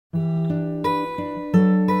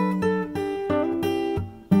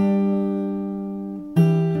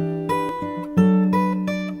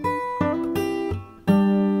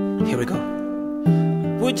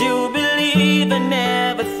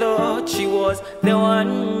was the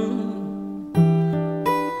one.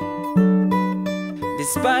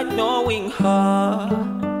 Despite knowing her,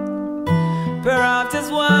 perhaps that's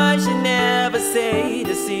why she never said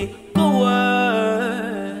a single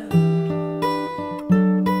word.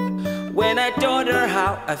 When I told her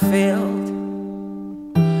how I felt,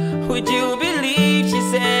 would you believe she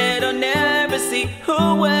said I'll never see her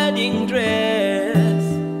wedding dress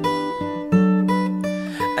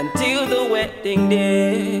until the wedding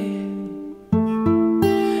day?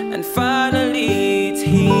 And finally it's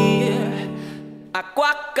here.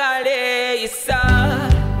 Akwakale isa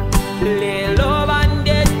lelo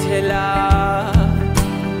bandetela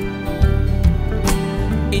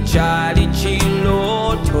ichali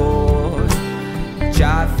chiloto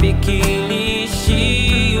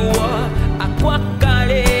chafikilishiwa.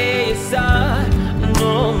 Akwakale isa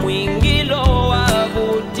no mwingilo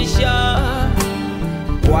wavutisha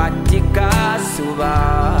kwatika suba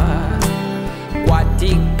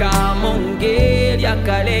kwatika mongelia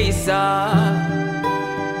kaleisa.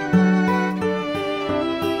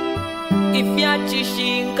 If ya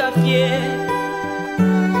chishinka fie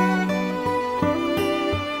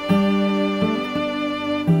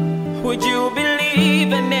would you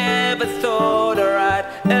believe I never thought I'd write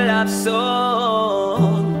a love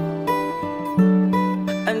song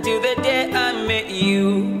until the day I met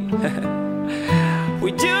you?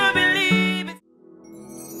 Would you believe